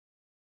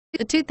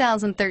The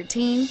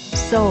 2013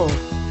 Soul.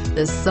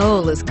 The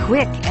Soul is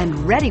quick and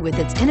ready with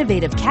its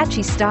innovative,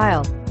 catchy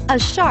style. A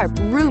sharp,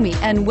 roomy,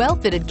 and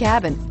well-fitted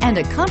cabin, and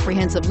a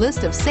comprehensive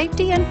list of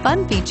safety and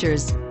fun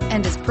features,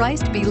 and is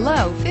priced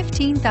below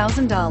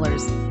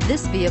 $15,000.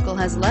 This vehicle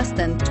has less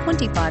than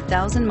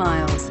 25,000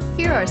 miles.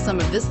 Here are some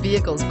of this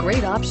vehicle's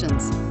great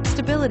options: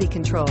 stability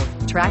control,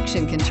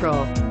 traction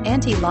control,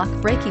 anti-lock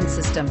braking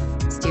system,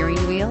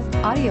 steering wheel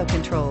audio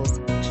controls,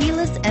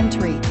 keyless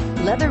entry,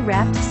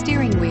 leather-wrapped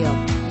steering wheel,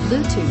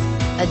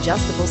 Bluetooth,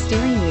 adjustable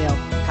steering wheel,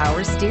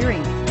 power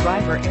steering,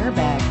 driver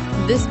airbag.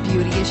 This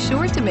beauty is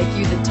sure to make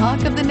you the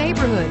talk of the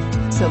neighborhood.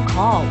 So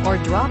call or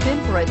drop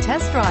in for a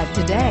test drive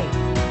today.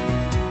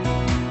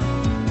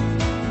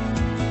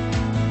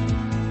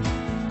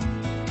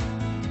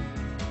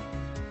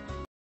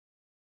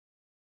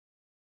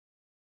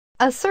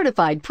 A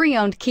certified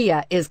pre-owned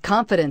Kia is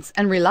confidence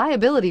and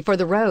reliability for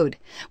the road.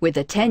 With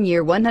a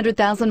 10-year,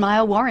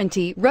 100,000-mile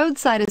warranty,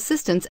 roadside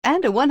assistance,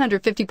 and a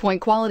 150-point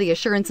quality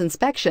assurance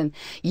inspection,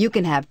 you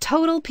can have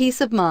total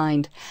peace of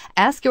mind.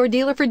 Ask your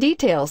dealer for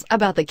details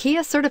about the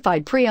Kia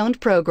Certified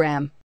Pre-Owned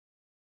program.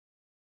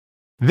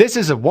 This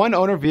is a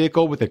one-owner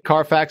vehicle with a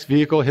Carfax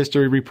Vehicle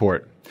History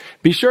Report.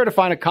 Be sure to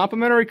find a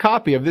complimentary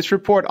copy of this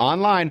report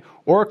online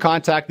or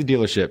contact the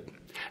dealership.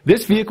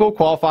 This vehicle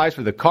qualifies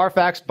for the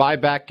Carfax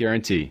Buyback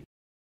Guarantee.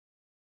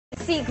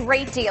 See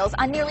great deals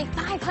on nearly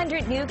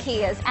 500 new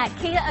Kias at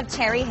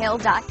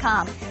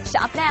KiaofCherryHill.com.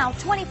 Shop now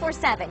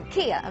 24/7,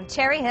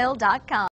 KiaofCherryHill.com.